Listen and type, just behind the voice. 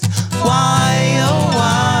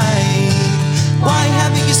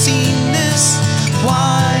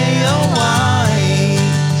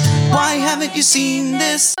you seen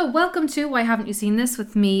this? So welcome to Why Haven't You Seen This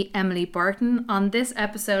with me, Emily Barton. On this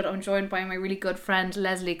episode, I'm joined by my really good friend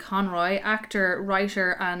Leslie Conroy, actor,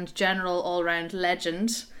 writer and general all-round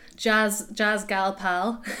legend. Jazz gal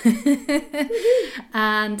pal.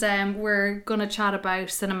 And we're going to chat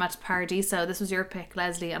about Cinema Paradiso. This was your pick,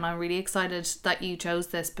 Leslie, and I'm really excited that you chose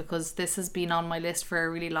this because this has been on my list for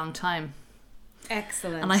a really long time.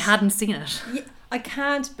 Excellent. And I hadn't seen it. Yeah, I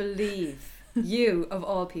can't believe you, of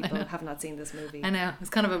all people, have not seen this movie. I know. It's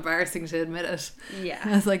kind of embarrassing to admit it. Yeah.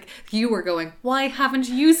 I was like, you were going, why haven't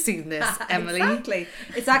you seen this, Emily? Exactly.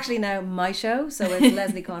 It's actually now my show, so it's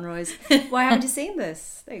Leslie Conroy's Why Haven't You Seen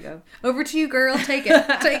This? There you go. Over to you, girl. Take it.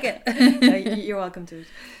 Take it. You're welcome to it.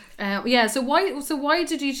 Yeah, so why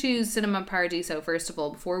did you choose Cinema Paradiso, first of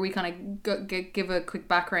all, before we kind of give a quick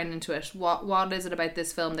background into it? What is it about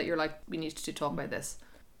this film that you're like, we need to talk about this?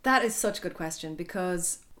 That is such a good question,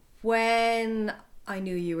 because when I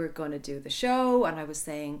knew you were going to do the show and I was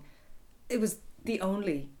saying it was the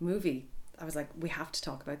only movie, I was like, we have to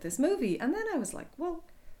talk about this movie. And then I was like, well,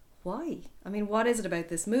 why? I mean, what is it about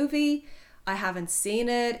this movie? I haven't seen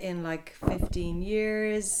it in like 15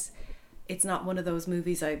 years. It's not one of those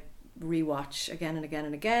movies I rewatch again and again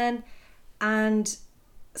and again. And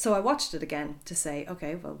so I watched it again to say,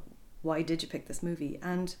 okay, well, why did you pick this movie?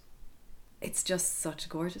 And it's just such a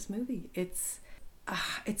gorgeous movie. It's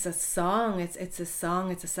a song. It's a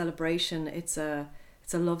song. It's a celebration. It's a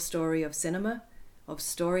love story of cinema, of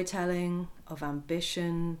storytelling, of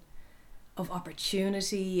ambition, of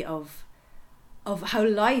opportunity, of how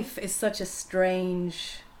life is such a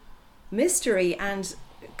strange mystery. And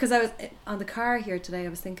because I was on the car here today, I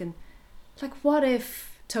was thinking, like, what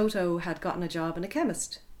if Toto had gotten a job in a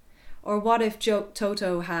chemist? Or what if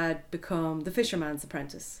Toto had become the fisherman's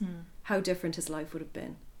apprentice? How different his life would have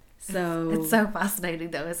been. So it's so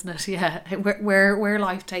fascinating though, isn't it? Yeah, where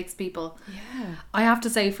life takes people. Yeah. I have to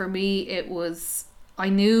say, for me, it was, I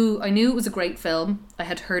knew it was a great film. I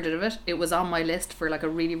had heard of it. It was on my list for like a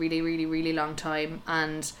really, really, really, really long time,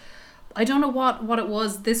 and I don't know what it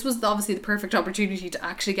was. This was obviously the perfect opportunity to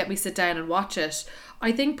actually get me sit down and watch it.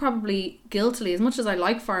 I think probably guiltily, as much as I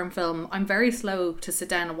like foreign film, I'm very slow to sit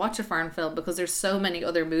down and watch a foreign film because there's so many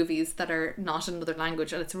other movies that are not in another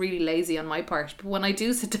language, and it's really lazy on my part. But when I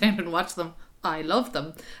do sit down and watch them, I love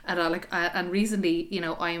them. And and recently, you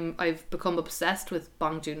know, I've become obsessed with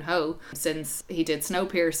Bong Joon-ho since he did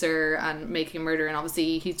Snowpiercer and Making a Murder, and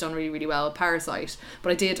obviously he's done really, really well with Parasite.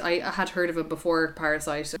 But I had heard of him before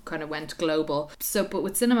Parasite kind of went global. So, but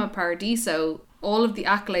with Cinema Paradiso, all of the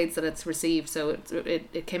accolades that it's received, so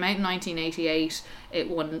it came out in 1988, it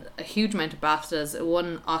won a huge amount of BAFTAs, it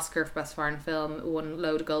won Oscar for Best Foreign Film, it won a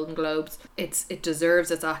load of Golden Globes. It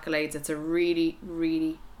deserves its accolades. It's a really,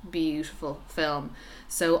 really beautiful film.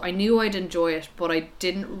 So I knew I'd enjoy it, but I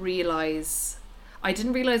didn't realise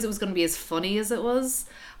it was going to be as funny as it was.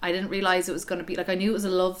 I didn't realise it was going to be, like, I knew it was a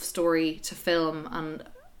love story to film and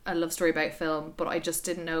a love story about film, but I just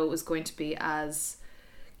didn't know it was going to be as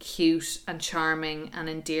cute and charming and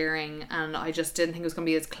endearing, and I just didn't think it was going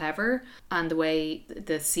to be as clever. And the way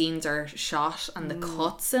the scenes are shot and the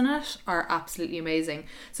cuts in it are absolutely amazing.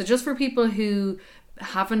 So just for people who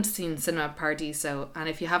haven't seen Cinema Paradiso, and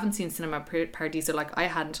if you haven't seen Cinema Paradiso like I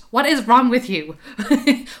hadn't, what is wrong with you?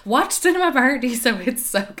 Watch Cinema Paradiso, it's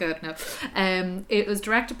so good. No, it was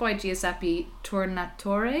directed by Giuseppe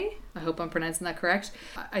Tornatore. I hope I'm pronouncing that correct.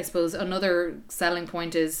 I suppose another selling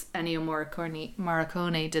point is Ennio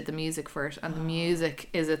Morricone did the music for it, and the music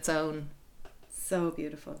is its own. So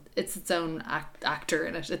beautiful. It's its own actor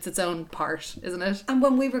in it. It's its own part, isn't it? And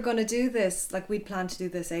when we were going to do this, like, we'd planned to do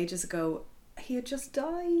this ages ago, he had just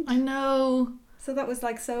died. I know. So that was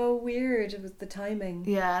like so weird. It was the timing.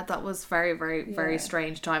 Yeah, that was very, very, very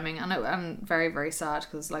strange timing, and very, very sad,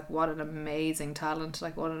 because like, what an amazing talent,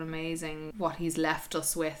 like what he's left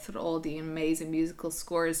us with all the amazing musical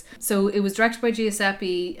scores. So it was directed by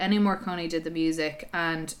Giuseppe. Ennio Morricone did the music,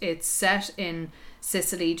 and it's set in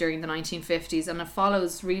Sicily during the 1950s, and it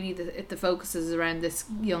follows really the focus is around this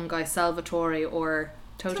young guy, Salvatore, or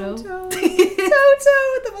Toto,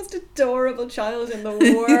 the most adorable child in the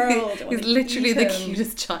world. He's literally the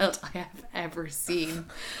cutest child I have ever seen,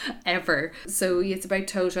 ever. So it's about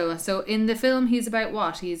Toto. So in the film, he's about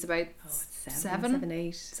what? He's about seven,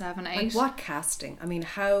 eight. Like, what casting? I mean,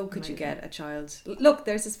 how could you get a child? Look,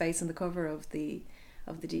 there's his face on the cover of the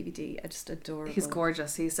DVD. I just adore him. He's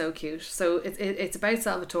gorgeous. He's so cute. So it's about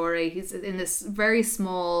Salvatore. He's in this very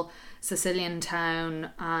small Sicilian town,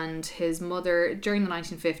 and his mother, during the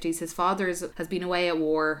 1950s, his father has been away at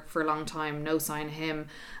war for a long time, no sign of him,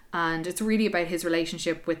 and it's really about his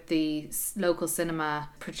relationship with the local cinema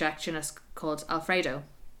projectionist called Alfredo.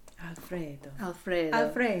 Alfredo.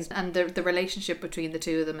 And the relationship between the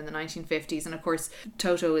two of them in the 1950s. And of course,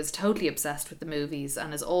 Toto is totally obsessed with the movies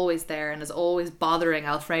and is always there and is always bothering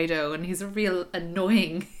Alfredo. And he's a real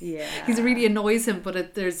annoying. Yeah. He really annoys him,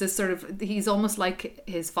 but there's this sort of, he's almost like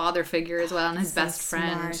his father figure as well, and his so best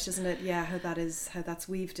friend. Smart, isn't it? Yeah, how that's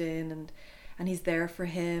weaved in, and he's there for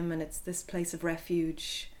him, and it's this place of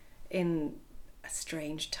refuge in a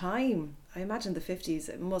strange time. I imagine the 50s,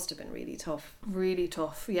 it must have been really tough. Really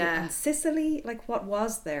tough, yeah. And Sicily, like, what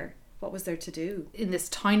was there? What was there to do? In this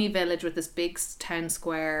tiny village with this big town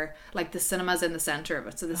square, like the cinema's in the centre of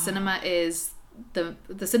it. So the cinema is the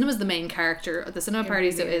cinema's the main character. The cinema party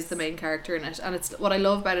really is the main character in it. And it's what I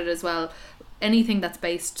love about it as well. Anything that's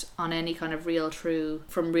based on any kind of true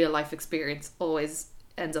from real life experience always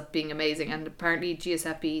ends up being amazing. And apparently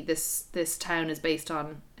Giuseppe, this town is based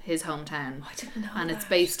on his hometown. I didn't know and that. It's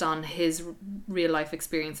based on his real life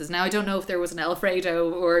experiences. Now I don't know if there was an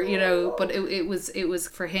Alfredo or but it was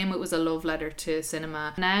for him, it was a love letter to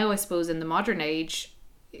cinema. Now I suppose in the modern age,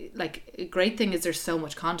 like, a great thing is there's so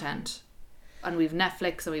much content, and we've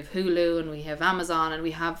Netflix and we've Hulu and we have Amazon, and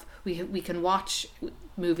we can watch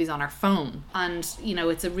movies on our phone, and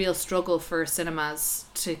it's a real struggle for cinemas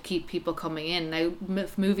to keep people coming in. Now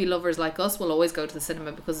movie lovers like us will always go to the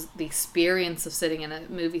cinema because the experience of sitting in a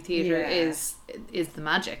movie theater is the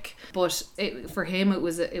magic. But for him it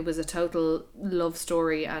was a total love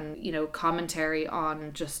story and commentary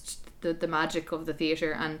on just the magic of the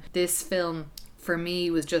theater. And this film for me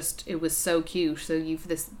was it was so cute. So you've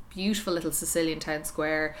this beautiful little Sicilian town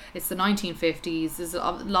square. It's the 1950s. There's a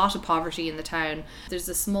lot of poverty in the town. There's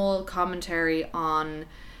a small commentary on,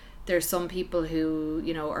 there's some people who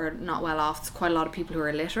are not well off. There's quite a lot of people who are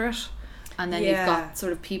illiterate, and then you've got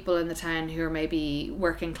sort of people in the town who are maybe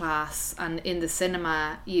working class, and in the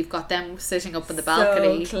cinema you've got them sitting up in the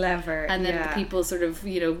balcony. So clever. And then the people sort of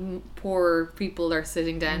poor people are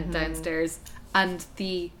sitting downstairs. And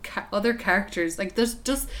the other characters, like there's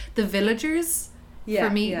just the villagers, for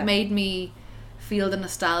me, made me feel the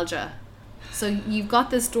nostalgia. So you've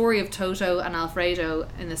got this story of Toto and Alfredo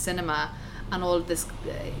in the cinema, and all of this,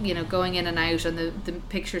 going in and out, and the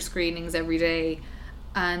picture screenings every day,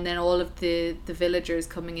 and then all of the villagers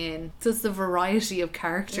coming in. So it's the variety of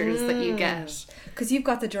characters that you get. Because you've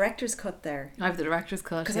got the director's cut there. I have the director's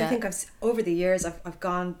cut. Because I think over the years I've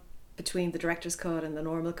gone between the director's cut and the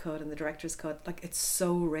normal cut and the director's cut. Like, it's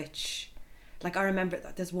so rich. Like, I remember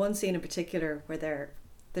there's one scene in particular where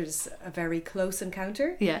there's a very close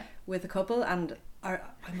encounter with a couple, and I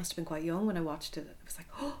must have been quite young when I watched it. I was like,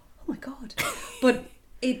 oh my god. But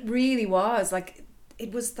it really was like,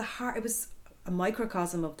 it was a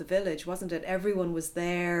microcosm of the village, wasn't it? Everyone was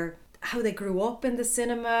there. How they grew up in the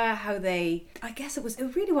cinema, I guess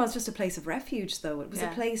it really was just a place of refuge, though. It was a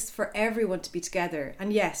place for everyone to be together.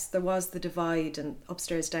 And yes, there was the divide and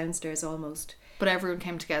upstairs, downstairs almost. But everyone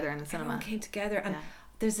came together in the cinema. Everyone came together. And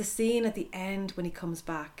there's a scene at the end when he comes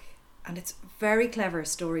back, and it's very clever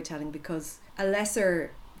storytelling, because a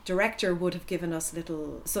lesser director would have given us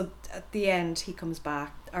so at the end he comes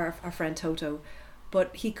back, our friend Toto,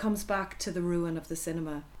 but he comes back to the ruin of the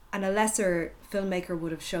cinema. And a lesser filmmaker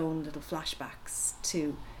would have shown little flashbacks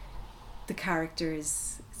to the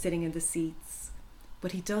characters sitting in the seats.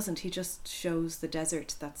 But he doesn't. He just shows the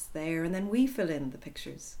desert that's there. And then we fill in the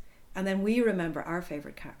pictures. And then we remember our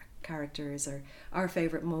favourite characters or our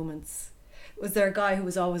favourite moments. Was there a guy who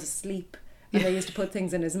was always asleep? And they used to put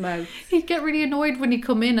things in his mouth. He'd get really annoyed when he'd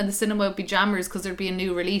come in and the cinema would be jammers because there'd be a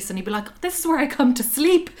new release, and he'd be like, this is where I come to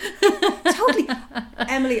sleep. Totally.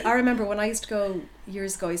 Emily, I remember when I used to go,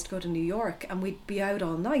 years ago, I used to go to New York, and we'd be out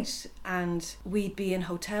all night and we'd be in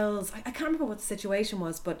hotels. I can't remember what the situation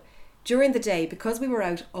was, but during the day, because we were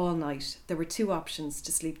out all night, there were two options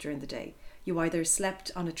to sleep during the day. You either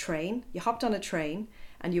slept on a train, you hopped on a train,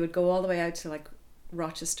 and you would go all the way out to like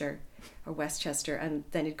Rochester or Westchester, and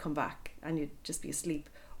then you'd come back and you'd just be asleep,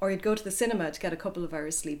 or you'd go to the cinema to get a couple of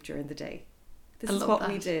hours sleep during the day. This is what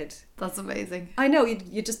we did. That's amazing. I know,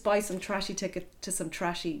 you just buy some trashy ticket to some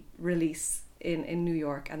trashy release in New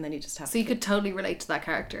York, and then you just have so you could totally relate to that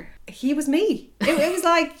character. He was me. It was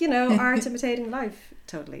like, art imitating life.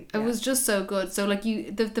 Totally. It was just so good. So like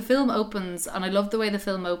the film opens, and I love the way the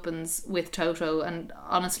film opens with Toto, and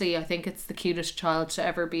honestly I think it's the cutest child to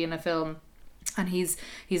ever be in a film. And he's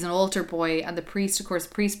an altar boy, and the priest, of course,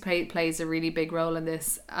 plays a really big role in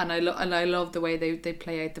this, and I love the way they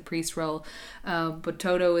play out the priest role. But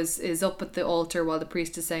Toto is up at the altar while the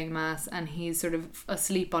priest is saying mass, and he's sort of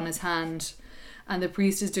asleep on his hand, and the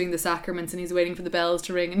priest is doing the sacraments and he's waiting for the bells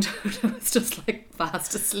to ring, and Toto is just like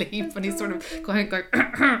fast asleep and he's sort of going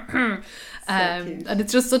and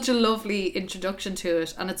it's just such a lovely introduction to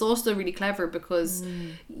it. And it's also really clever because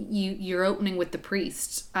you're opening with the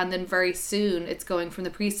priest, and then very soon it's going from the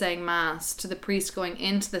priest saying mass to the priest going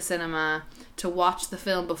into the cinema to watch the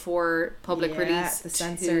film before public release, the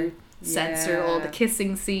censor all the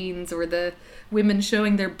kissing scenes or the women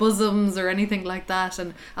showing their bosoms or anything like that.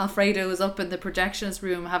 And Alfredo is up in the projectionist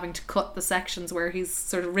room having to cut the sections where he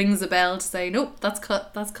sort of rings a bell to say, nope, that's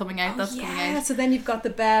cut, that's coming out, coming out. So then you've got the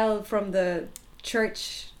bell from the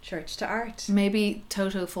church to art. Maybe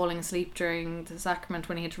Toto falling asleep during the sacrament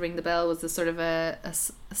when he had to ring the bell was a sort of a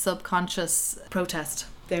subconscious protest.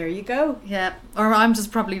 There you go. Yeah, or I'm just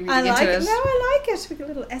probably reading into it. No, I like it. We've got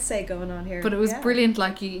a little essay going on here. But it was brilliant,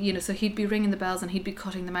 like you know, so he'd be ringing the bells and he'd be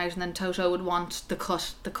cutting them out, and then Toto would want the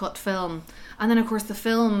cut film. And then of course the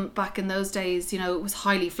film back in those days, you know, it was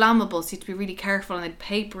highly flammable, so you had to be really careful, and they'd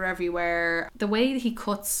paper everywhere. The way that he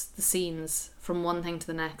cuts the scenes from one thing to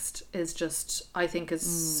the next is just, I think, is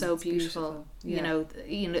so beautiful. Yeah.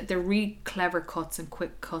 You know, they're really clever cuts and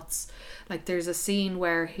quick cuts. Like there's a scene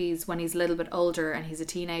where when he's a little bit older and he's a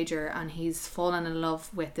teenager and he's fallen in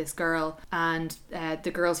love with this girl, and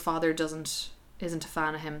the girl's father isn't a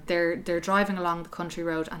fan of him. They're driving along the country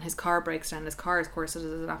road and his car breaks down. His car, of course, is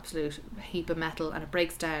an absolute heap of metal, and it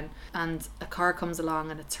breaks down, and a car comes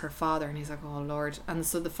along and it's her father, and he's like, oh Lord. And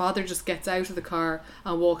so the father just gets out of the car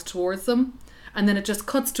and walks towards them. And then it just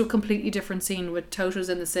cuts to a completely different scene with Toto's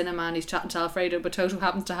in the cinema and he's chatting to Alfredo, but Toto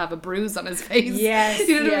happens to have a bruise on his face. Yes,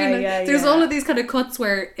 you know what I mean? There's all of these kind of cuts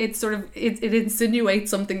where it's sort of it insinuates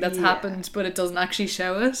something that's happened, but it doesn't actually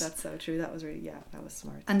show it. That's so true. That was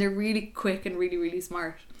smart. And they're really quick and really, really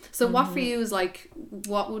smart. So what for you is like,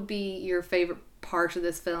 what would be your favourite part of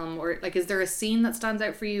this film? Or like, is there a scene that stands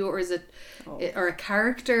out for you, or is it or a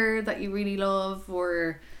character that you really love?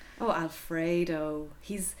 Or Alfredo,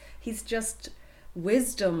 he's just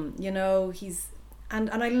wisdom, you know. He's and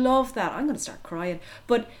I love that. I'm going to start crying,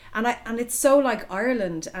 but and it's so like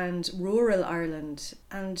Ireland and rural Ireland,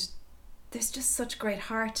 and there's just such great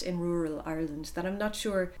heart in rural Ireland that I'm not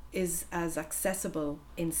sure is as accessible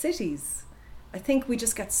in cities. I think we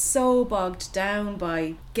just get so bogged down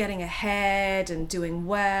by getting ahead and doing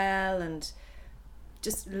well and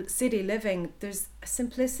just city living. There's a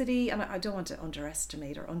simplicity, and I don't want to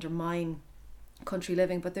underestimate or undermine country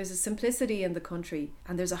living, but there's a simplicity in the country,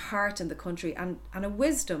 and there's a heart in the country, and a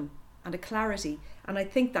wisdom and a clarity, and I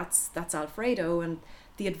think that's Alfredo and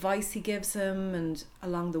the advice he gives him, and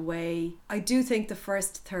along the way. I do think the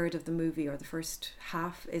first third of the movie, or the first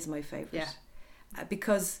half, is my favourite.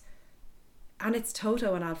 Because it's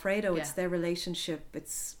Toto and Alfredo, it's their relationship,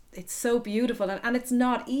 it's so beautiful, and it's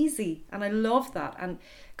not easy, and I love that. And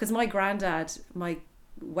because my granddad, my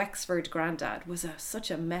Wexford granddad, was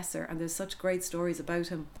such a messer, and there's such great stories about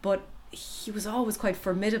him, but he was always quite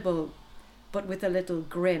formidable, but with a little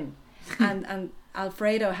grin. and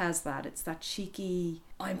Alfredo has that. It's that cheeky,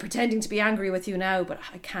 I'm pretending to be angry with you now, but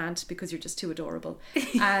I can't because you're just too adorable.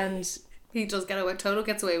 And he does get away. Toto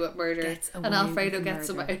gets away with murder, and Alfredo gets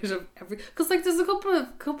him out of every. Because like there's a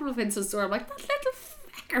couple of instances where I'm like, that little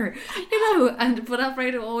fecker, you know. But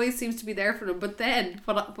Alfredo always seems to be there for him. But then,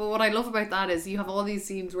 but what I love about that is you have all these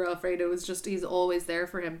scenes where Alfredo is he's always there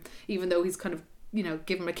for him, even though he's kind of, you know,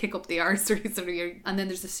 give him a kick up the arse or he's sort of. And then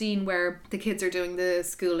there's a scene where the kids are doing the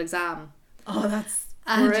school exam. Oh, that's.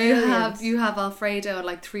 And brilliant. you have Alfredo and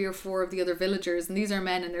like 3 or 4 of the other villagers, and these are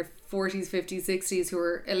men in their 40s, 50s, 60s who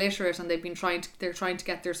are illiterate, and they're trying to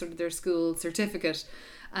get their school certificate.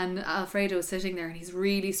 And Alfredo is sitting there and he's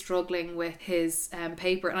really struggling with his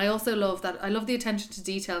paper. And I also love the attention to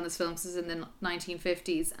detail in this film, because it's in the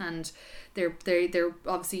 1950s, and they're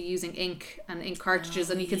obviously using ink and ink cartridges,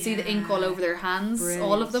 and you can see the ink all over their hands. Brilliant.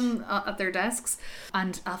 All of them at their desks,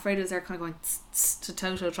 and Alfredo's there kind of going tss, tss, to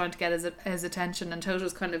Toto, trying to get his attention, and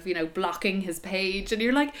Toto's kind of, you know, blocking his page, and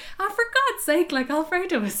you're like, for God's sake, like,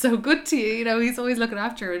 Alfredo is so good to you, you know, he's always looking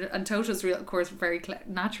after her. And Toto's of course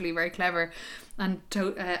naturally very clever, and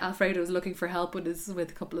Alfredo is looking for help with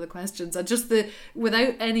a couple of the questions, and just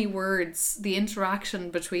without any words, the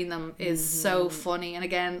interaction between them is so funny. And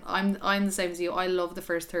again, I'm the same as you. I love the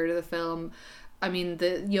first third of the film. I mean,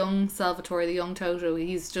 the young Salvatore, the young Toto,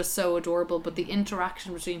 he's just so adorable, but the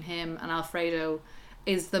interaction between him and Alfredo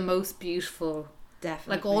is the most beautiful.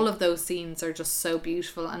 Definitely. Like, all of those scenes are just so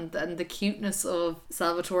beautiful, and the cuteness of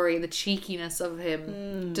Salvatore and the cheekiness of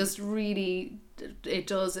him just really,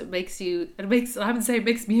 it makes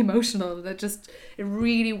me emotional. It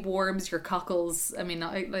really warms your cockles. I mean,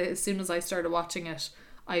 as soon as I started watching it,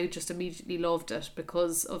 I just immediately loved it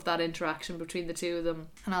because of that interaction between the two of them.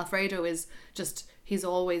 And Alfredo is just, he's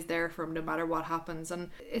always there for him no matter what happens. And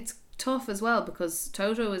it's tough as well because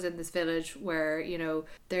Toto is in this village where, you know,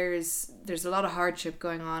 there's a lot of hardship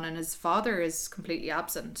going on, and his father is completely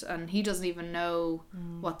absent and he doesn't even know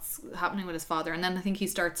what's happening with his father. And then I think he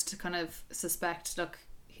starts to kind of suspect, look,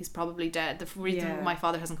 he's probably dead. The reason my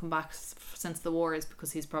father hasn't come back since the war is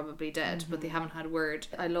because he's probably dead, but they haven't had word.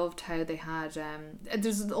 I loved how they had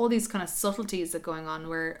there's all these kind of subtleties that going on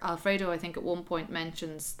where Alfredo, I think at one point,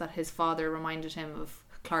 mentions that his father reminded him of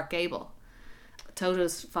Clark Gable.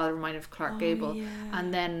 Toto's father reminded of Clark Gable.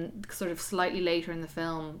 And then sort of slightly later in the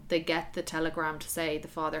film they get the telegram to say the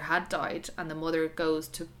father had died, and the mother goes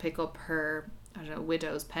to pick up her, I don't know,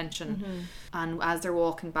 widow's pension, and as they're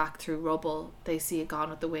walking back through rubble they see a Gone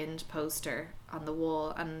with the Wind poster on the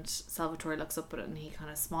wall, and Salvatore looks up at it and he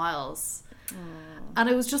kind of smiles. And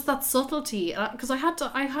it was just that subtlety, because I had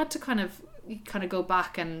to kind of go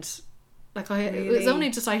back and like it was only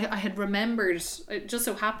just I had remembered, it just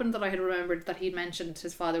so happened that I had remembered that he'd mentioned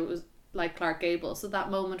his father was like Clark Gable. So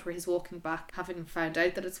that moment where he's walking back having found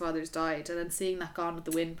out that his father's died, and then seeing that Gone with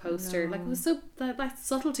the Wind poster, like it was so, that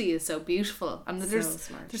subtlety is so beautiful, and there's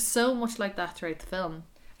so much like that throughout the film.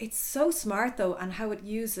 It's so smart though, and how it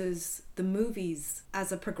uses the movies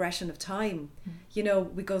as a progression of time. You know,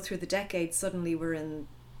 we go through the decades, suddenly we're in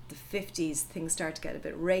the 50s, things start to get a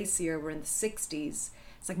bit racier, we're in the 60s,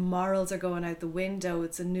 it's like morals are going out the window,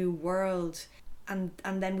 it's a new world. And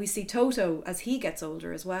then we see Toto as he gets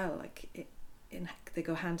older as well, like they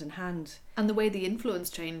go hand in hand. And the way the influence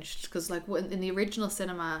changed, because like in the original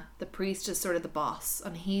cinema the priest is sort of the boss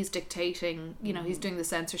and he's dictating, you know, he's doing the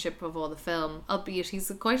censorship of all the film, albeit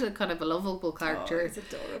he's quite a kind of a lovable character. He's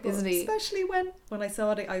adorable, isn't he? Especially when I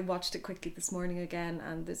saw it, I watched it quickly this morning again,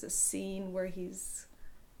 and there's a scene where he's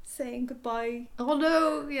saying goodbye. Oh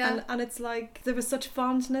no, yeah. And it's like there was such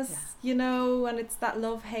fondness, you know, and it's that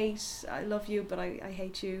love-hate. I love you but I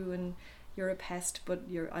hate you, and you're a pest but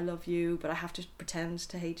I love you but I have to pretend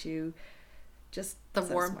to hate you. Just the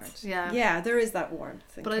so warmth. Smart. Yeah, there is that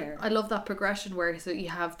warmth and but care. I love that progression where so you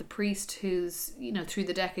have the priest who's, you know, through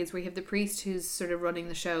the decades where you have the priest who's sort of running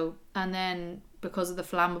the show, and then because of the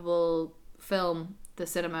flammable film the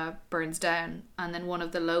cinema burns down, and then one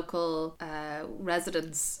of the local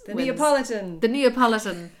residents, the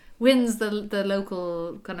Neapolitan wins the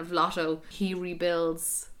local kind of lotto. He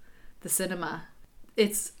rebuilds the cinema.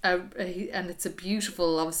 It's it's a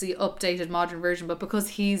beautiful, obviously updated modern version, but because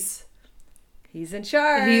he's in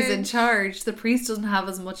charge, the priest doesn't have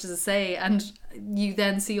as much as a say, and you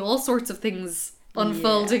then see all sorts of things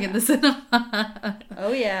unfolding in the cinema.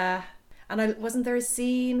 Oh yeah. And wasn't there a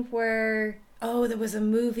scene where there was a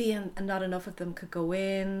movie and not enough of them could go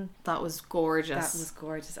in? That was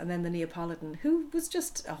gorgeous. And then the Neapolitan, who was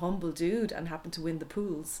just a humble dude and happened to win the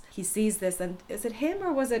pools, he sees this, and is it him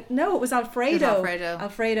or was it? No, it was Alfredo.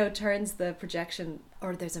 Alfredo turns the projection,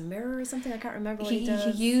 or there's a mirror or something, I can't remember what he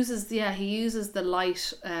does. He uses the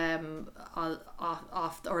light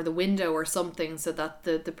off or the window or something, so that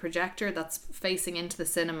the projector that's facing into the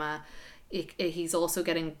cinema, he's also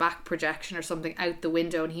getting back projection or something out the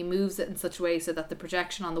window, and he moves it in such a way so that the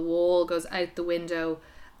projection on the wall goes out the window,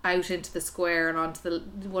 out into the square and onto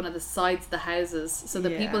one of the sides of the houses, so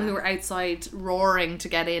the people who are outside roaring to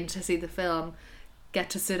get in to see the film get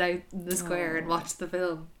to sit out in the square and watch the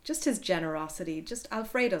film. Just his generosity, just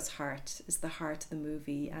Alfredo's heart is the heart of the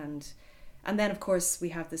movie. And then of course we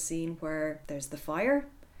have the scene where there's the fire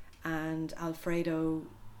and Alfredo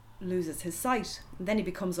loses his sight, and then he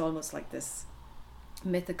becomes almost like this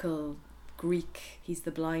mythical Greek. He's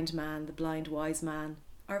the blind man, the blind wise man.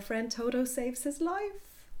 Our friend Toto saves his life.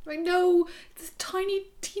 I know, this teeny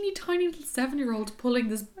tiny little 7-year-old pulling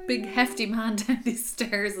this big hefty man down these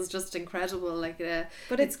stairs is just incredible.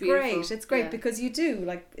 But it's great. It's great because you do,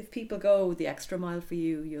 like, if people go the extra mile for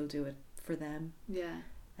you, you'll do it for them. Yeah.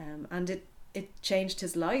 And it changed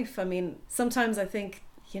his life. I mean, sometimes I think,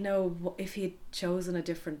 you know, if he had chosen a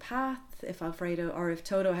different path, if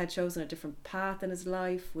Toto had chosen a different path in his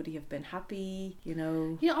life, would he have been happy? You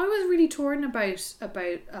know? Yeah, I was really torn about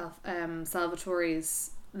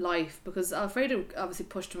Salvatore's life, because Alfredo obviously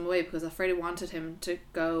pushed him away because Alfredo wanted him to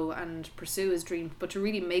go and pursue his dream, but to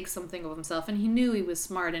really make something of himself, and he knew he was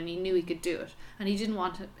smart and he knew he could do it, and he didn't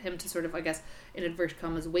want him to sort of, I guess, in inverted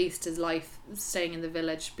commas, waste his life staying in the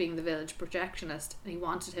village, being the village projectionist, and he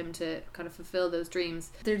wanted him to kind of fulfill those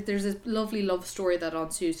dreams. There's this lovely love story that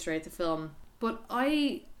ensues throughout the film, but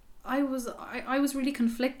I was really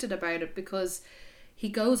conflicted about it, because he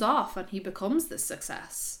goes off and he becomes this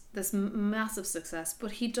success, this massive success,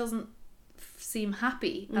 but he doesn't seem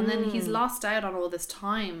happy, and then he's lost out on all this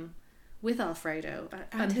time with Alfredo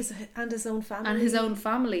and his own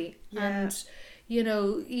family and you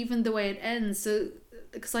know, even the way it ends. So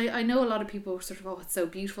because I know a lot of people sort of, oh, it's so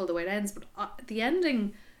beautiful the way it ends, but the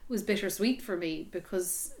ending was bittersweet for me,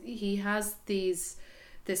 because he has this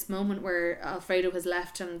moment where Alfredo has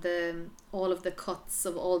left him all of the cuts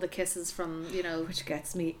of all the kisses from, you know, which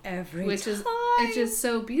gets me every which time. It's just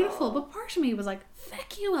so beautiful. But part of me was like,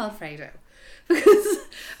 "Fuck you, Alfredo," because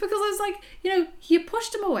I was like, you know, you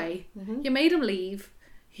pushed him away, you made him leave.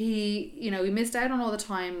 He missed out on all the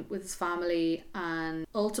time with his family, and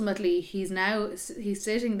ultimately he's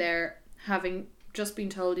sitting there having just been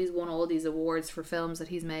told he's won all these awards for films that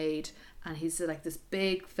he's made, and he's like this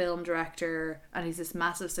big film director and he's this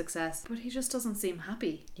massive success, but he just doesn't seem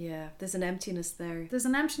happy. Yeah, there's an emptiness there.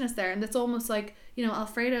 And it's almost like, you know,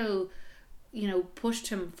 Alfredo, you know, pushed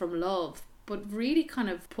him from love, but really kind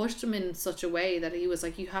of pushed him in such a way that he was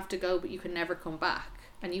like, you have to go, but you can never come back,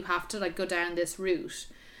 and you have to like go down this route,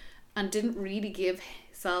 and didn't really give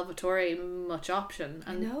Salvatore much option.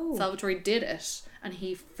 And Salvatore did it, and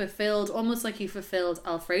he fulfilled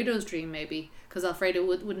Alfredo's dream, maybe, because Alfredo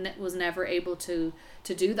was never able to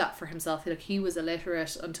do that for himself. Like, he was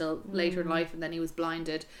illiterate until later in life, and then he was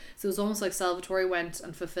blinded, so it was almost like Salvatore went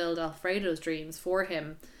and fulfilled Alfredo's dreams for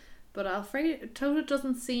him. But Salvatore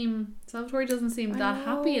doesn't seem that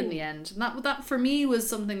happy in the end. And that for me was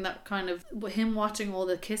something that kind of, him watching all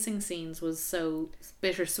the kissing scenes was so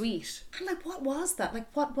bittersweet. And like, what was that? Like,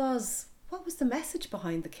 what was the message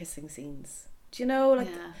behind the kissing scenes? Do you know?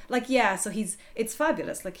 So it's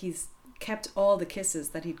fabulous. Like, he's kept all the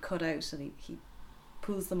kisses that he'd cut out, and he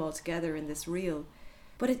pulls them all together in this reel.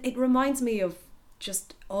 But it reminds me of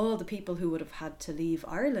just all the people who would have had to leave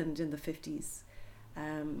Ireland in the 50s.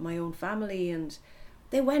 My own family, and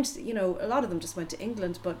they went, you know, a lot of them just went to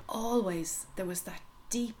England, but always there was that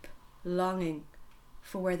deep longing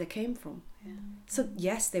for where they came from. So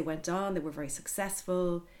yes, they went on, they were very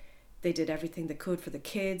successful, they did everything they could for the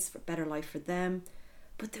kids, for a better life for them,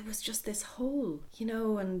 but there was just this hole, you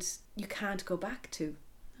know, and you can't go back to.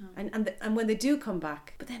 And when they do come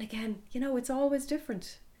back, but then again, you know, it's always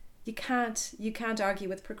different. You can't argue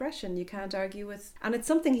with progression. You can't argue with, and it's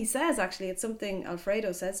something he says, actually, it's something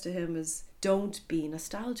Alfredo says to him, is don't be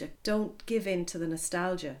nostalgic. Don't give in to the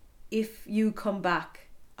nostalgia. If you come back,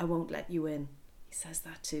 I won't let you in. He says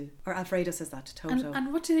that or Alfredo says that to Toto.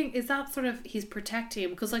 And what do you think, is that sort of, he's protecting him?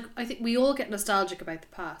 Because like, I think we all get nostalgic about the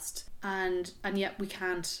past, and yet we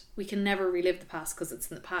can never relive the past because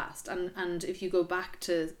it's in the past, and if you go back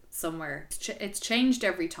to somewhere, it's changed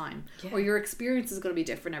every time, or your experience is going to be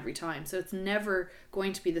different every time, so it's never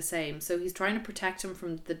going to be the same. So he's trying to protect him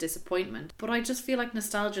from the disappointment. But I just feel like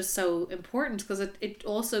nostalgia is so important, because it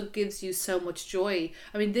also gives you so much joy.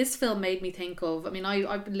 I mean, this film made me think of, I mean,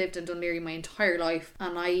 I've lived in Dún Laoghaire my entire life,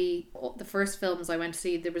 and the first films I went to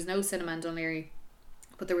see, there was no cinema in Dún Laoghaire,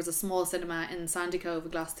 but there was a small cinema in Sandy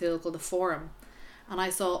Cove, Glasgow, called the Forum, and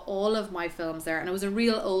I saw all of my films there, and it was a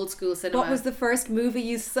real old school cinema. What was the first movie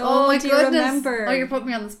you saw? Oh my goodness! You remember? Oh, you're putting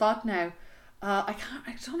me on the spot now. I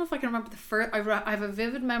don't know if I can remember the first. I have a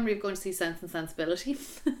vivid memory of going to see Sense and Sensibility.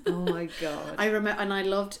 Oh my god! I remember, and I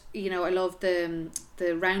loved the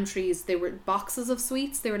Rowntrees. They were boxes of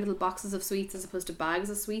sweets. They were little boxes of sweets as opposed to bags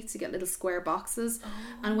of sweets. You get little square boxes,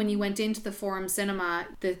 and when you went into the Forum Cinema,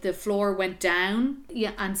 the floor went down,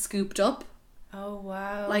 and scooped up. Oh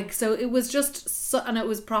wow! Like, so it was just and it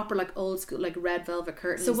was proper, like, old school, like red velvet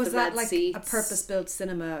curtains. So was that like seats. A purpose-built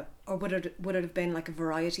cinema, or would it have been like a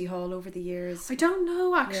variety hall over the years? I don't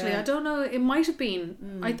know, actually. I don't know. It might have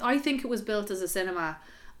been. I think it was built as a cinema,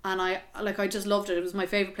 and I just loved it. It was my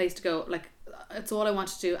favourite place to go. Like, it's all I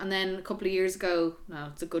wanted to do. And then a couple of years ago,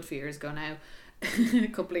 no, it's a good few years ago now. A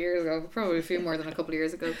couple of years ago, probably a few more than a couple of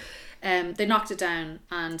years ago, they knocked it down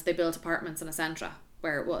and they built apartments in a centre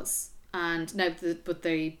where it was. And now, but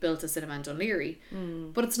they built a cinema in Dún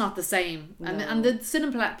Laoghaire, but it's not the same. No. And the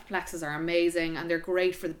cineplexes are amazing, and they're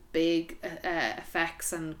great for the big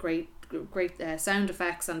effects and great sound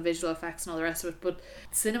effects and visual effects and all the rest of it. But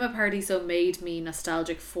Cinema Paradiso made me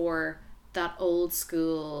nostalgic for that old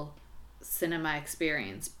school cinema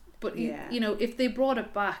experience. But you know, if they brought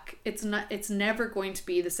it back, it's never going to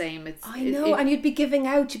be the same. And you'd be giving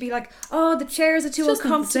out. You'd be like, "Oh, the chairs are too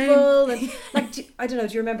uncomfortable." And like, I don't know.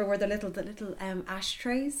 Do you remember where the little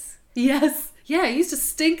ashtrays? Yes, yeah. It used to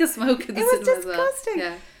stink of smoke in the cinema. It was disgusting.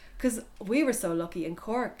 Yeah, because we were so lucky in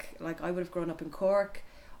Cork. Like, I would have grown up in Cork.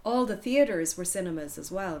 All the theatres were cinemas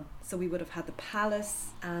as well. So we would have had the Palace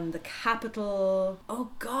and the Capitol.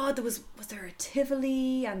 Oh God, was there a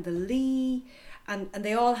Tivoli and the Lee. And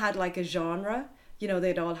they all had like a genre. you know,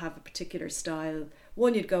 they'd all have a particular style.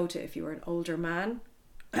 One you'd go to if you were an older man.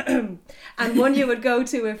 And one you would go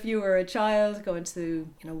to if you were a child, going to,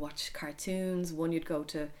 you know, watch cartoons. One you'd go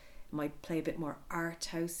to might play a bit more art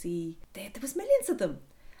housey. There was millions of them.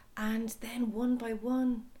 And then one by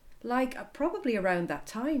one, like probably around that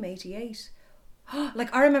time, 88,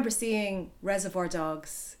 like I remember seeing Reservoir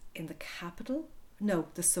Dogs in the Capitol. No,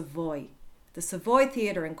 the Savoy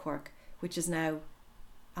Theatre in Cork, which is now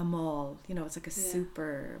a mall. You know, it's like a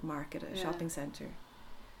supermarket, a shopping centre.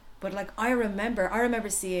 But like I remember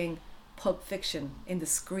seeing Pulp Fiction in the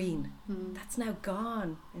Screen. That's now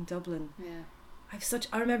gone in Dublin. Yeah.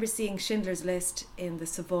 I remember seeing Schindler's List in the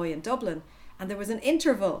Savoy in Dublin, and there was an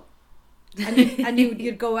interval, and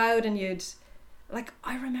you'd go out and you'd, like,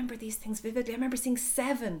 I remember these things vividly. I remember seeing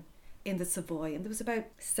Seven in the Savoy, and there was about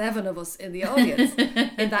 7 of us in the audience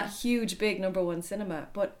in that huge big #1 cinema.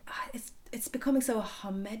 But it's becoming so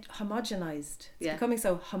homogenized. It's becoming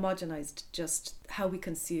so homogenized, just how we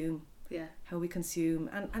consume. How we consume,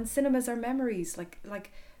 and cinemas are memories,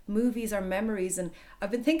 like movies are memories. And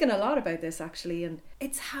I've been thinking a lot about this actually, and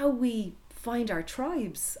it's how we find our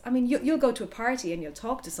tribes. I mean, you'll go to a party and you'll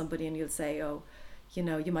talk to somebody and you'll say, oh, you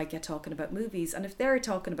know, you might get talking about movies, and if they're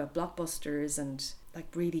talking about blockbusters and like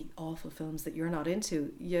really awful films that you're not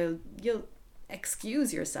into, you'll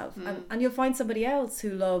excuse yourself, and you'll find somebody else who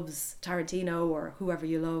loves Tarantino or whoever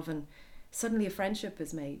you love, and suddenly a friendship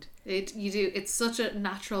is made. You do. It's such a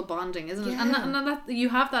natural bonding, isn't it? And that you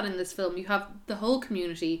have that in this film. You have the whole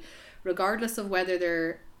community, regardless of whether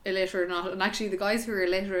they're illiterate or not. And actually, the guys who are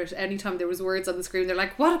illiterate, anytime there was words on the screen, they're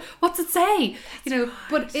like, what's it say? You know,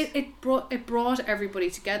 but it brought everybody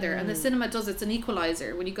together. And the cinema does. It's an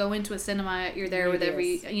equalizer. When you go into a cinema, you're there with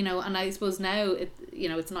every, you know. And I suppose now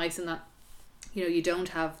it's nice in that, you know, you don't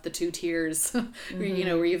have the 2 tiers, you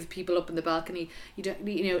know, where you have people up in the balcony. You don't,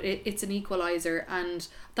 you know, it's an equalizer, and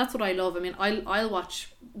that's what I love. I mean, I'll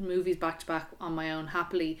watch movies back to back on my own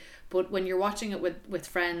happily, but when you're watching it with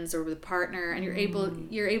friends or with a partner, and you're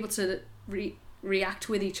able to react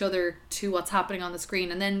with each other to what's happening on the screen,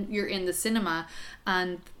 and then you're in the cinema,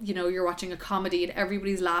 and you know, you're watching a comedy and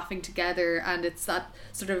everybody's laughing together, and it's that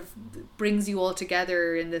sort of brings you all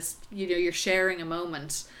together in this, you know, you're sharing a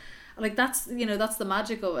moment. Like that's the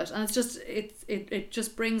magic of it, and it's just it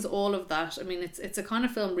just brings all of that. I mean, it's a kind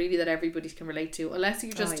of film really that everybody can relate to, unless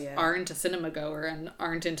you just aren't a cinema goer and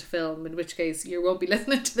aren't into film, in which case you won't be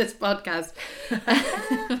listening to this podcast.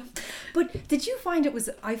 But did you find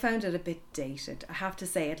I found it a bit dated, I have to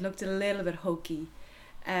say. It looked a little bit hokey.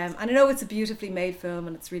 And I know it's a beautifully made film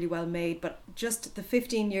and it's really well made, but just the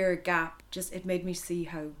 15-year gap, it made me see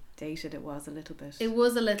how dated it was a little bit. It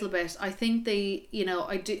was a little bit. I think they, you know,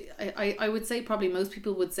 I would say probably most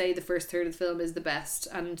people would say the first third of the film is the best,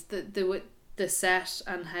 and the set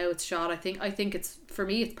and how it's shot, I think it's, for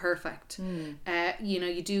me, it's perfect. You know,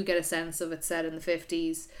 you do get a sense of it set in the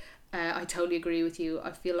 50s. I totally agree with you.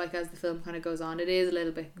 I feel like as the film kind of goes on, it is a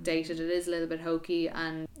little bit dated, it is a little bit hokey,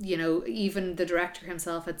 and you know, even the director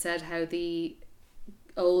himself had said how the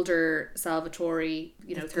older Salvatore,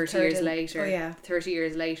 you know, 30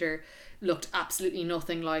 years later looked absolutely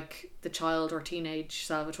nothing like the child or teenage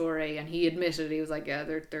Salvatore, and he admitted, he was like, yeah,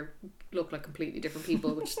 they're look like completely different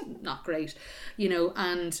people, which is not great, you know.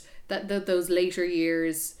 And that those later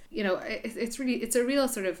years, you know, it's a real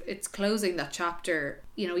sort of, it's closing that chapter,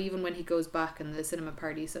 you know, even when he goes back and the cinema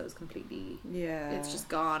party, so it's completely, it's just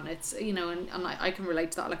gone. It's, you know, and I can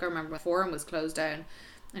relate to that. Like I remember when Forum was closed down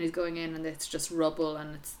and he's going in and it's just rubble,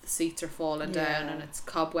 and it's, the seats are falling down, and it's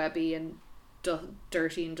cobwebby and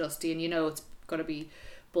dirty and dusty, and you know it's going to be,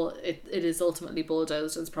 but it is ultimately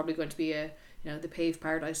bulldozed, and it's probably going to be a, you know, the paved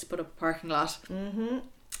paradise to put up a parking lot.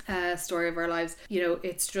 Story of our lives. You know,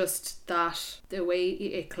 it's just that the way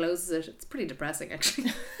it closes it's pretty depressing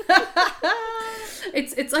actually.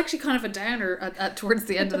 It's actually kind of a downer at towards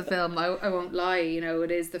the end of the film. I won't lie, you know,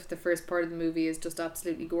 it is the first part of the movie is just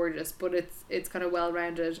absolutely gorgeous, but it's kind of well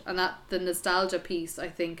rounded, and that the nostalgia piece I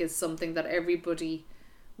think is something that everybody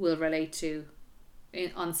will relate to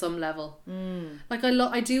on some level. Like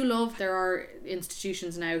I do love there are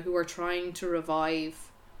institutions now who are trying to revive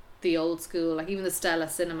the old school, like even the Stella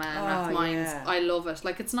Cinema and Rathmines. I love it.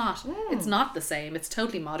 Like it's not the same, it's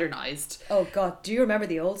totally modernized. Oh god, do you remember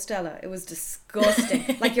the old Stella? It was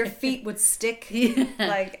disgusting. Like your feet would stick.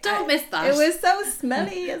 Like don't miss that. It was so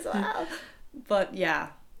smelly as well. But yeah,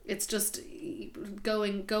 it's just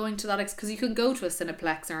going to that, because you can go to a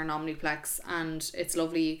Cineplex or an Omniplex and it's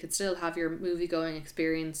lovely, you could still have your movie going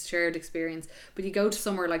experience, shared experience, but you go to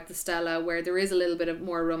somewhere like the Stella where there is a little bit of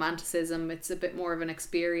more romanticism, it's a bit more of an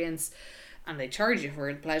experience, and they charge you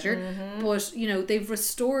for the pleasure. But you know, they've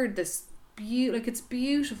restored this like it's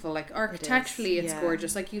beautiful, like architecturally it's yeah.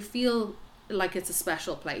 gorgeous, like you feel like it's a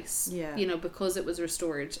special place, Yeah. you know, because it was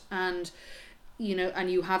restored. And you know, and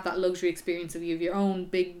you have that luxury experience of you have your own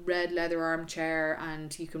big red leather armchair,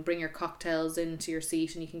 and you can bring your cocktails into your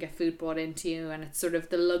seat, and you can get food brought into you, and it's sort of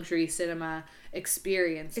the luxury cinema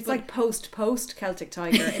experience. It's like post Celtic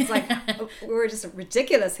Tiger. It's like we're just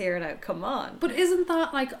ridiculous here now. Come on. But isn't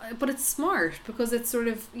that like? But it's smart, because it's sort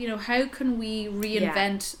of, you know, how can we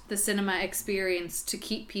reinvent the cinema experience to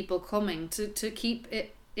keep people coming, to keep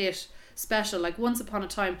it special? Like once upon a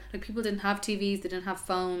time, like people didn't have TVs, they didn't have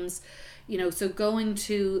phones, you know, so going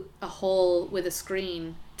to a hall with a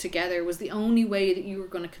screen together was the only way that you were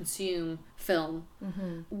going to consume film.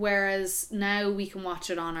 Whereas now we can watch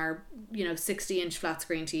it on our, you know, 60-inch flat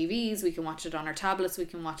screen TVs, we can watch it on our tablets, we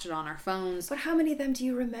can watch it on our phones. But how many of them do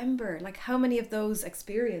you remember? Like how many of those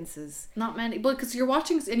experiences? Not many, but because you're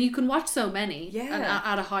watching, and you can watch so many, Yeah. and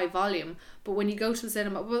at a high volume. But when you go to the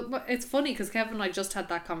cinema, well, it's funny because Kevin and I just had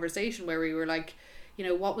that conversation where we were like, you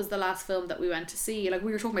know, what was the last film that we went to see? Like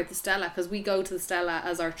we were talking about the Stella, because we go to the Stella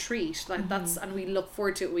as our treat, like that's, and we look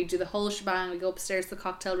forward to it. We do the whole shebang. We go upstairs to the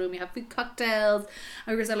cocktail room, we have big cocktails,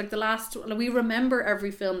 and we were saying like the last, like, we remember every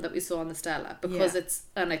film that we saw on the Stella because it's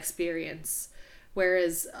an experience.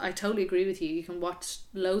 Whereas I totally agree with you, you can watch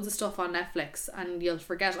loads of stuff on Netflix and you'll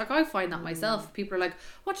forget. Like I find that myself. People are like,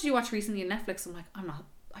 what did you watch recently on Netflix? I'm like,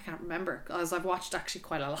 I can't remember, because I've watched actually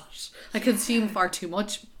quite a lot. I consume far too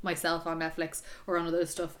much myself on Netflix or on other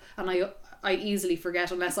stuff, and I easily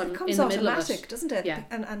forget unless I'm in the middle of it. It becomes automatic, doesn't it? Yeah.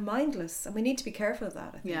 And mindless, and we need to be careful of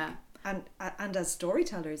that, I think. Yeah. And as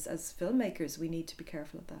storytellers, as filmmakers, we need to be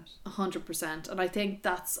careful of that. 100%. And I think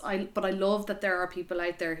but I love that there are people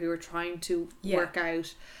out there who are trying to work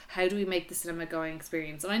out how do we make the cinema going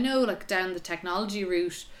experience. And I know, like, down the technology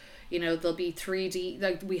route, you know, there'll be 3D,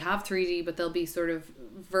 like we have 3D, but there'll be sort of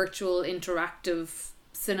virtual interactive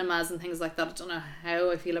cinemas and things like that. I don't know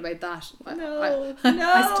how I feel about that.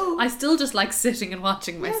 No. I still just like sitting and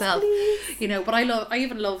watching myself. Please. You know, but I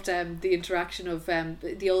even loved the interaction of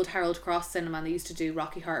the old Harold Cross cinema, and they used to do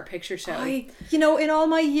Rocky Horror Picture Show. You know, in all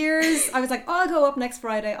my years, I was like, I'll go up next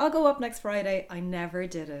Friday. I never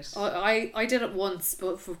did it. I did it once,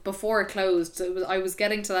 but before it closed. I was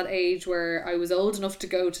getting to that age where I was old enough to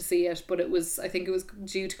go to see it, but I think it was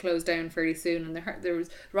due to close down fairly soon, and there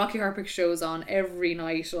was Rocky Horror Picture Shows on every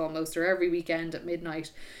night almost, or every weekend at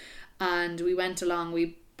midnight, and we went along.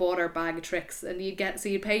 We bought our bag of tricks, and you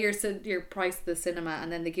pay your price at the cinema,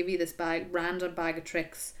 and then they give you this random bag of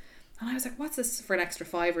tricks. And I was like, what's this for an extra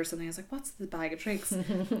 $5 or something? I was like, what's the bag of tricks?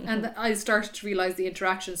 And I started to realise the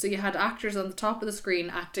interaction. So you had actors on the top of the screen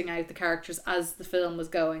acting out the characters as the film was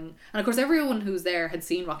going. And of course, everyone who's there had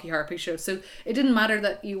seen Rocky Horror Picture Show. So it didn't matter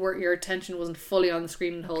that your attention wasn't fully on the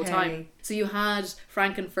screen the whole time. So you had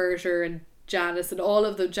Frankenfurter and Janice and all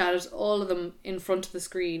of them in front of the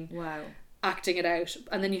screen. Wow. Acting it out.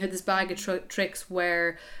 And then you had this bag of tricks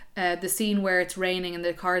where the scene where it's raining and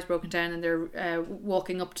the car is broken down and they're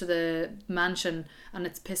walking up to the mansion and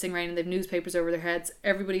it's pissing rain and they've newspapers over their heads.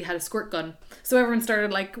 Everybody had a squirt gun, so everyone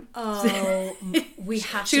started like, oh, we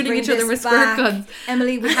have shooting to bring each other with back. squirt guns.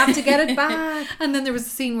 Emily, we have to get it back. And then there was a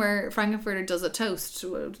scene where Frankenfurter does a toast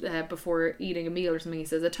before eating a meal or something. He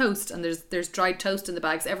says a toast, and there's dried toast in the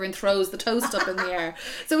bags. Everyone throws the toast up in the air.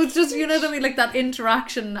 So it's just, you know what I mean, like that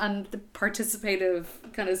interaction and the participative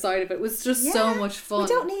kind of side of it was just so much fun. We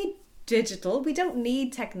don't need digital, we don't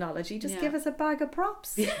need technology, just give us a bag of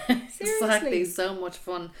props. Exactly, so much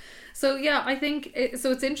fun. So yeah, I think it's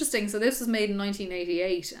interesting. So this was made in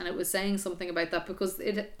 1988, and it was saying something about that, because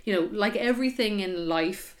it, you know, like everything in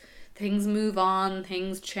life, things move on,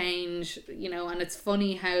 things change, you know, and it's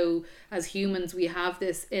funny how as humans we have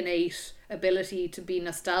this innate ability to be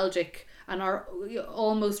nostalgic and are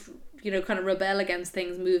almost, you know, kind of rebel against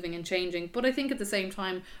things moving and changing. But I think at the same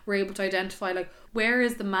time we're able to identify, like, where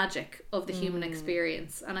is the magic of the human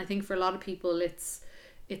experience? And I think for a lot of people it's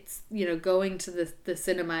you know, going to the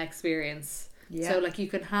cinema experience. So like you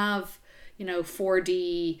can have, you know,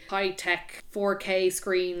 4D high tech 4K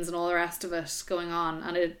screens and all the rest of it going on,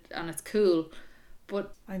 and it's cool.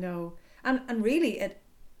 But I know, and really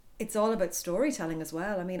it's all about storytelling as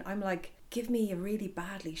well. I mean, I'm like, give me a really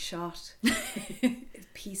badly shot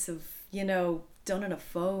piece of, you know, done on a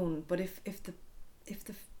phone, but if the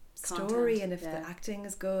story and if the acting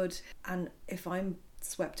is good, and if I'm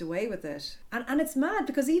swept away with it, and it's mad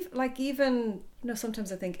because even you know,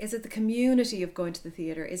 sometimes I think, is it the community of going to the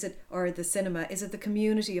theatre, or the cinema, is it the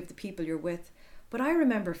community of the people you're with? But I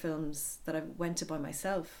remember films that I went to by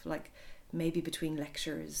myself, like maybe between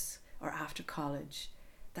lectures or after college,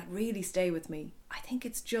 that really stay with me. I think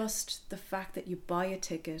it's just the fact that you buy a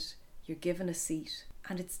ticket you're given a seat,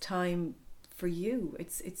 and it's time for you.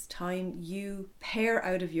 It's time you pare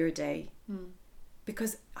out of your day.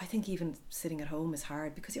 Because I think even sitting at home is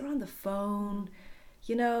hard because you're on the phone,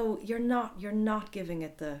 you know, you're not giving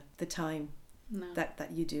it the time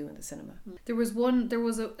that you do in the cinema. There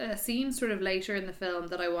was a scene sort of later in the film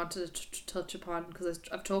that I wanted to touch upon because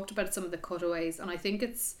I've talked about some of the cutaways, and I think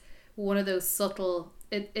it's one of those subtle,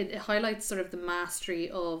 it highlights sort of the mastery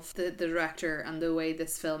of the director and the way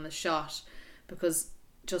this film is shot, because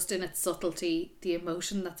just in its subtlety, the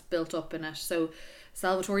emotion that's built up in it. So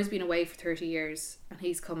Salvatore's been away for 30 years and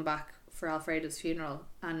he's come back for Alfredo's funeral,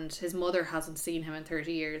 and his mother hasn't seen him in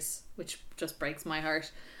 30 years, which just breaks my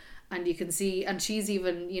heart. And you can see, and she's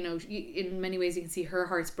even, you know, in many ways you can see her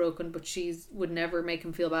heart's broken, but would never make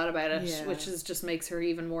him feel bad about it, which just makes her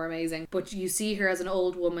even more amazing. But you see her as an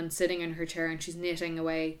old woman sitting in her chair and she's knitting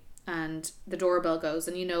away, and the doorbell goes,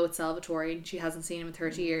 and you know it's Salvatore and she hasn't seen him in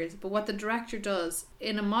 30 years. But what the director does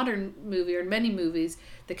in a modern movie, or in many movies,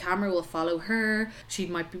 the camera will follow her. She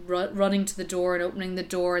might be running to the door and opening the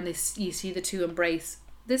door, and you see the two embrace.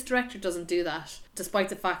 This director doesn't do that, despite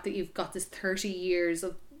the fact that you've got this 30 years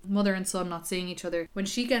of mother and son not seeing each other. When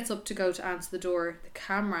she gets up to go to answer the door, the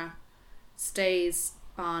camera stays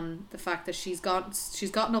on the fact that she's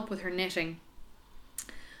gotten up with her knitting,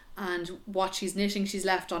 and what she's knitting she's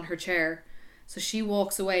left on her chair. So she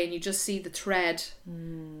walks away and you just see the thread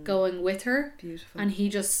going with her. Beautiful. And he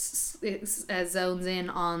just zones in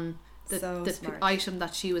on the item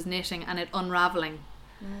that she was knitting and it unraveling.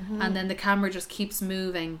 And then the camera just keeps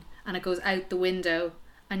moving and it goes out the window,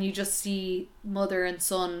 and you just see mother and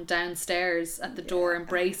son downstairs at the door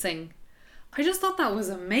embracing. I just thought that was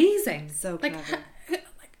amazing. So clever.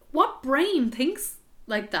 Like what brain thinks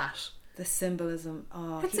like that? The symbolism.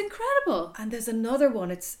 It's incredible. And there's another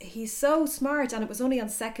one. He's so smart, and it was only on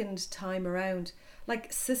second time around.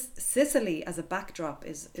 Like Sicily as a backdrop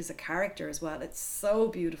is a character as well. It's so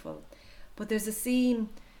beautiful. But there's a scene,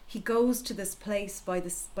 he goes to this place by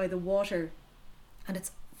the water, and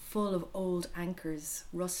it's full of old anchors,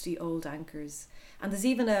 rusty old anchors. And there's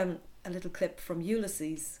even a little clip from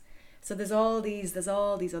Ulysses. So there's all these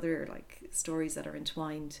other like stories that are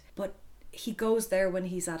entwined. But he goes there when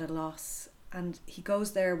he's at a loss, and he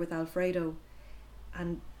goes there with Alfredo,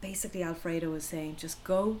 and basically Alfredo is saying, just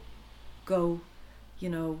go, you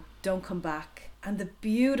know, don't come back. And the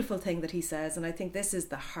beautiful thing that he says, and I think this is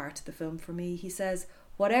the heart of the film for me, he says,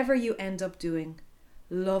 whatever you end up doing,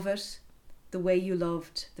 love it the way you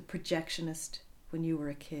loved The Projectionist when you were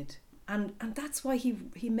a kid. And that's why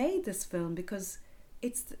he made this film, because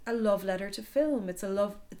it's a love letter to film. It's a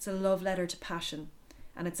love letter to passion.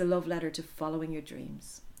 And it's a love letter to following your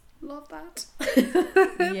dreams. Love that.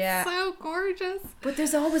 Yeah. So gorgeous. But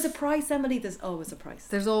there's always a price, Emily. There's always a price.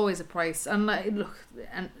 There's always a price. And look,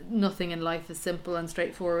 and nothing in life is simple and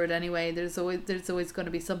straightforward anyway. There's always going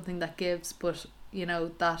to be something that gives, but you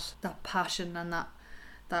know, that passion and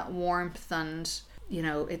that warmth, and you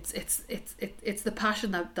know, it's the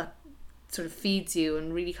passion that sort of feeds you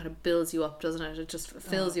and really kind of builds you up, doesn't it? It just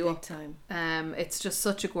fills you up. Time. It's just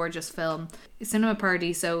such a gorgeous film. Cinema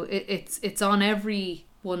Paradiso, it's on every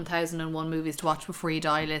 1001 movies to watch before you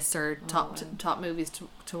die list, or top movies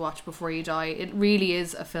to watch before you die. It really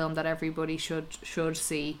is a film that everybody should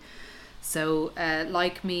see. So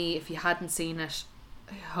like me, if you hadn't seen it,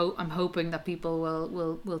 I'm hoping that people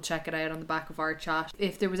will check it out on the back of our chat.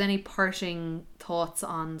 If there was any parting thoughts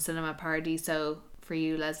on Cinema Paradiso for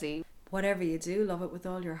you, Leslie? Whatever you do, love it with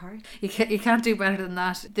all your heart. You can't do better than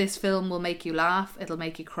that. This film will make you laugh, it'll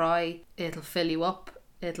make you cry, it'll fill you up,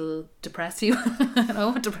 it'll depress you. I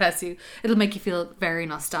won't depress you. It'll make you feel very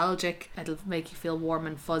nostalgic, it'll make you feel warm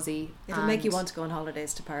and fuzzy. It'll make you want to go on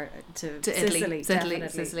holidays to Italy.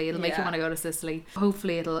 Sicily. It'll make you want to go to Sicily.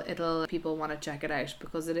 Hopefully it'll people want to check it out,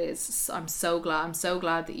 because it is. I'm so glad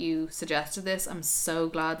that you suggested this. I'm so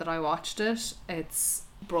glad that I watched it. It's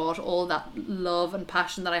brought all that love and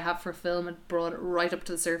passion that I have for film, and brought it right up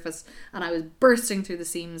to the surface, and I was bursting through the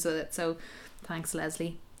seams with it. So thanks,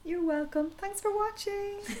 Leslie. You're welcome. Thanks for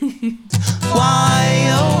watching. Why,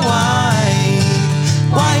 oh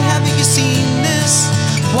why haven't you seen this?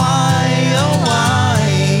 Why, oh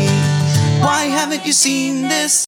why haven't you seen this?